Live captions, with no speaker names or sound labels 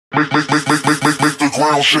Make the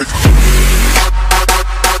ground shake.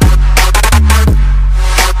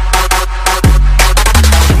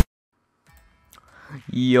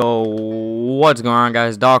 Yo, what's going on,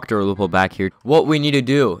 guys? DrLoopHole back here. What we need to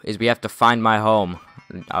do is we have to find my home.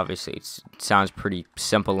 Obviously, it sounds pretty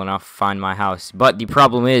simple enough, find my house. But the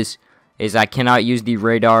problem is I cannot use the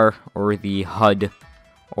radar or the HUD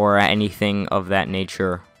or anything of that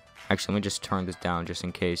nature. Actually, let me just turn this down just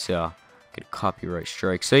in case get a copyright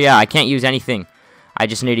strike. So yeah, I can't use anything. I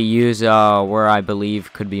just need to use where I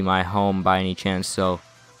believe could be my home by any chance. So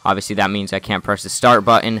obviously that means I can't press the start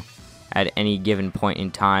button at any given point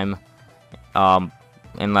in time,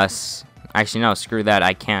 unless, actually no, screw that,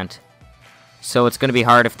 I can't. So it's gonna be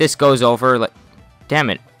hard if this goes over. Like, damn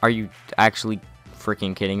it, are you actually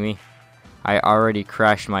freaking kidding me? I already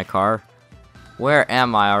crashed my car. Where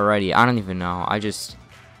am I already? I don't even know.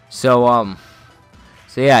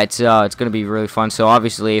 So yeah, it's gonna be really fun. So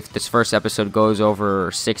obviously, if this first episode goes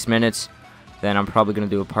over 6 minutes, then I'm probably gonna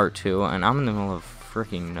do a part 2, and I'm in the middle of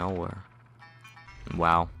freaking nowhere.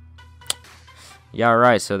 Wow. Yeah,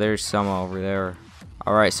 alright, so there's some over there.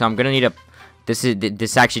 Alright, so I'm gonna need a...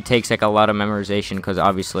 This actually takes like a lot of memorization, because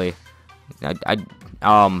obviously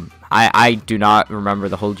I do not remember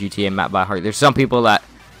the whole GTA map by heart. There's some people that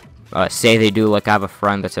say they do. Like, I have a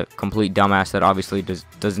friend that's a complete dumbass that obviously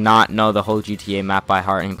does not know the whole GTA map by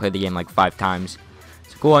heart, and he played the game like 5 times.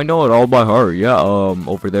 It's like, oh, I know it all by heart. Yeah,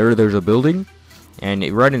 over there's a building, and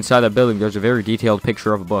right inside that building there's a very detailed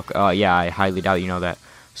picture of a book. Yeah, I highly doubt you know that.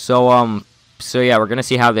 So yeah, we're gonna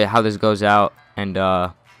see how this goes out, and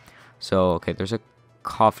so okay, there's a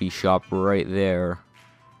coffee shop right there,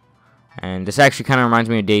 and this actually kind of reminds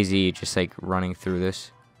me of DayZ, just like running through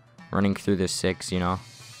this 6, you know.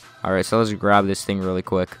 All right, so let's grab this thing really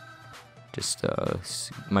quick. Just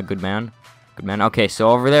my good man. Okay,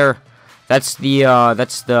 so over there, that's the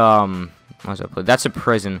what's that place? That's a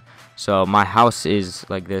prison. So my house is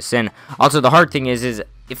like this, and also the hard thing is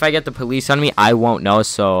if I get the police on me, I won't know.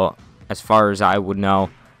 So as far as I would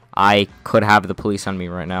know, I could have the police on me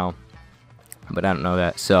right now, but I don't know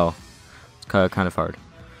that, so it's kind of hard.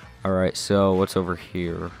 Alright, so what's over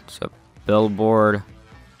here? It's a billboard.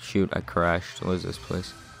 Shoot, I crashed. What is this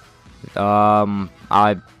place? I'm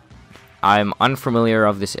unfamiliar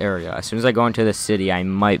of this area. As soon as I go into the city, I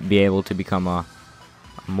might be able to become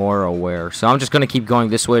more aware. So I'm just going to keep going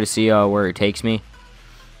this way to see where it takes me,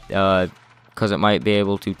 because it might be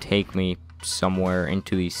able to take me somewhere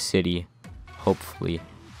into the city, hopefully.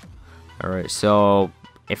 Alright, so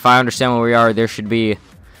if I understand where we are, there should be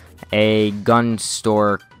a gun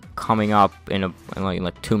store coming up in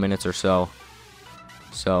like 2 minutes or so.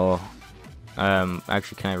 So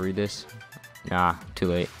actually, can I read this? Nah, too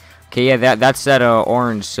late. Okay, yeah, that's that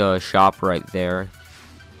orange shop right there,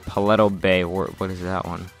 Paleto Bay. What is that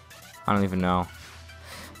one? I don't even know.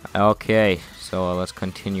 Okay, so let's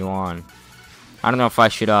continue on. I don't know if I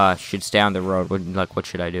should stay on the road. What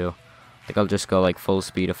should I do? I think I'll just go like full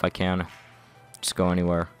speed if I can. Just go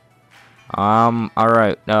anywhere.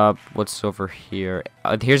 Alright, what's over here?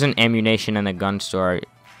 Here's an ammunition and a gun store.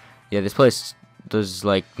 Yeah, this place does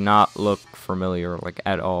like not look familiar, like,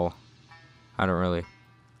 at all. I don't really.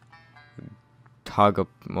 What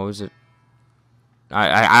was it? I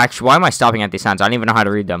actually, why am I stopping at these signs? I don't even know how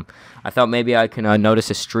to read them. I thought maybe I can notice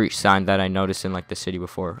a street sign that I noticed in like the city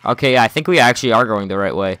before. Okay, yeah, I think we actually are going the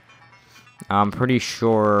right way. I'm pretty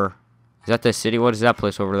sure. Is that the city? What is that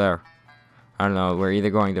place over there? I don't know. We're either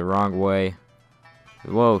going the wrong way.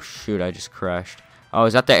 Whoa, shoot, I just crashed. Oh,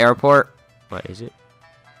 is that the airport? What is it?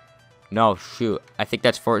 No, shoot. I think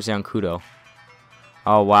that's Fort Zancudo.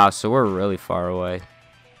 Oh, wow, so we're really far away.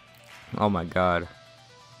 Oh my god.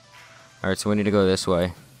 Alright, so we need to go this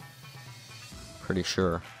way. Pretty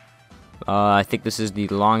sure. I think this is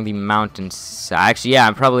along the mountains. Actually, yeah,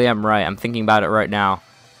 I probably am right. I'm thinking about it right now.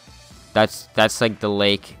 That's like the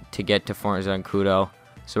lake to get to Fort Zancudo.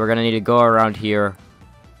 So we're gonna need to go around here,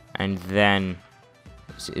 and then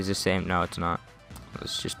is the same? No, it's not.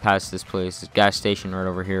 Let's just pass this place. This gas station right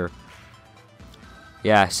over here.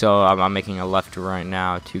 Yeah, so I'm making a left right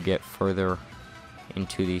now to get further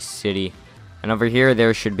into the city. And over here,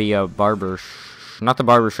 there should be a not the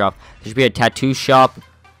barber shop. There should be a tattoo shop.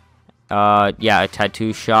 Yeah, a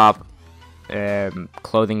tattoo shop,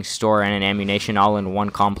 clothing store, and an ammunition all in one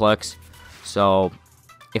complex. So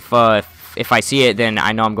if I see it, then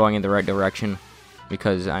I know I'm going in the right direction,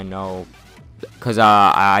 because I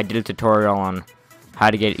did a tutorial on how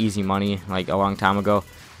to get easy money like a long time ago,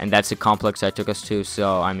 and that's the complex that took us to.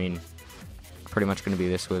 So I mean, pretty much gonna be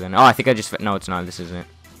this way then. Oh, I think I just no, it's not. This isn't it.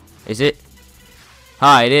 Is it?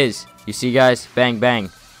 Ah, it is. You see, guys? Bang, bang.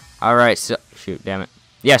 Alright, so... Shoot, damn it.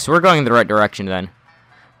 Yeah, so we're going in the right direction then,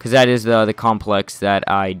 because that is the complex that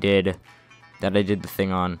I did the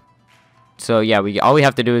thing on. So yeah, all we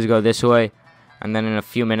have to do is go this way, and then in a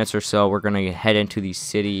few minutes or so, we're gonna head into the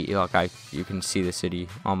city. Look, you can see the city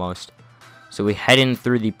almost. So we head in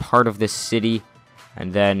through the part of this city,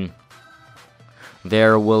 and then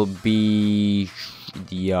there will be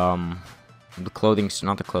the clothing,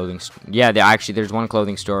 not the clothing. Yeah, actually there's one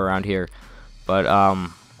clothing store around here, but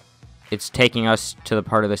it's taking us to the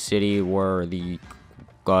part of the city where the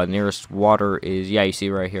nearest water is. Yeah, you see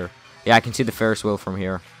right here. Yeah, I can see the Ferris wheel from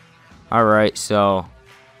here. Alright, so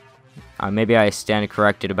maybe I stand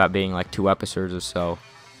corrected about being like 2 episodes or so.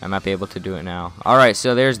 I might be able to do it now. Alright,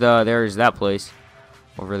 so there's that place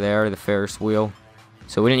over there, the Ferris wheel.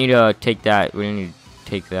 So we didn't need to take that. We didn't need to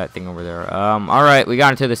take that thing over there. Alright, we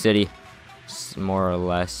got into the city, more or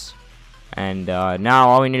less. And now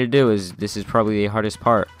all we need to do is, this is probably the hardest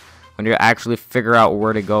part, we need to actually figure out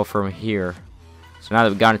where to go from here. So now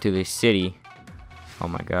that we got into the city, oh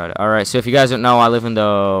my god. Alright, so if you guys don't know, I live in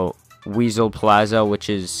the Weasel Plaza, which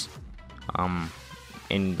is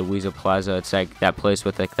in the Weasel Plaza. It's like that place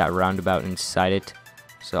with like that roundabout inside it.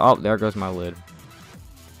 So oh, there goes my lid.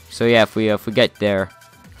 So yeah, if we get there,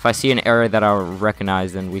 if I see an area that I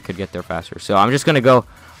recognize, then we could get there faster. So I'm just gonna go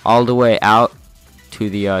all the way out to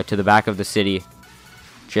the back of the city,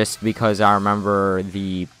 just because I remember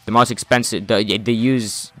the most expensive, the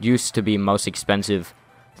used to be most expensive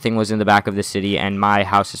thing was in the back of the city, and my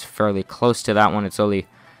house is fairly close to that one. It's only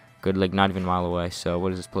good, like not even a mile away. So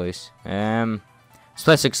what is this place? This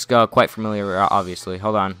place looks quite familiar, obviously.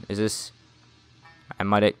 Hold on, is this? I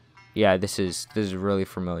might. Yeah, this is really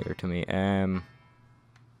familiar to me.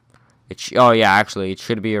 Oh yeah, actually, it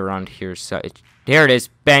should be around here. So here it is.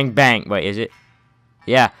 Bang bang. Wait, is it?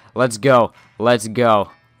 Yeah. Let's go. Let's go.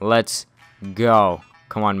 Let's go.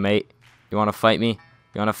 Come on, mate. You wanna fight me?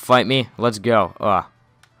 You wanna fight me? Let's go.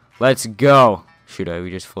 Let's go. Shoot, we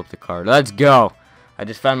just flipped the card. Let's go. I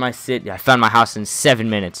just found my I found my house in 7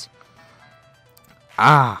 minutes.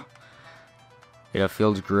 It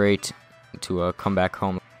feels great to come back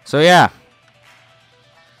home. So yeah,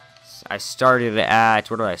 I started at,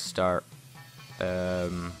 where did I start?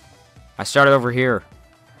 I started over here,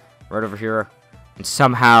 right over here, and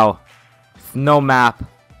somehow, no map.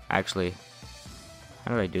 Actually,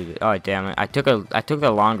 how did I do this? Oh damn it! I took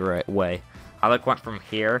the longer way. I like went from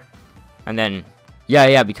here, and then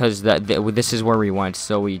yeah, because this is where we went.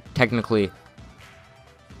 So we technically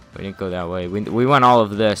didn't go that way. We went all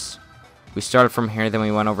of this. We started from here, then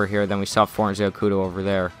we went over here, then we saw Fort Zakuto over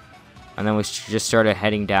there, and then we just started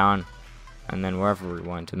heading down, and then wherever we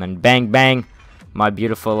went, and then bang bang, my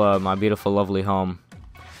beautiful lovely home.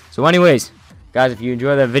 So anyways, guys, if you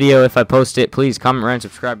enjoy that video, if I post it, please comment, rate, and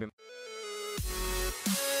subscribe.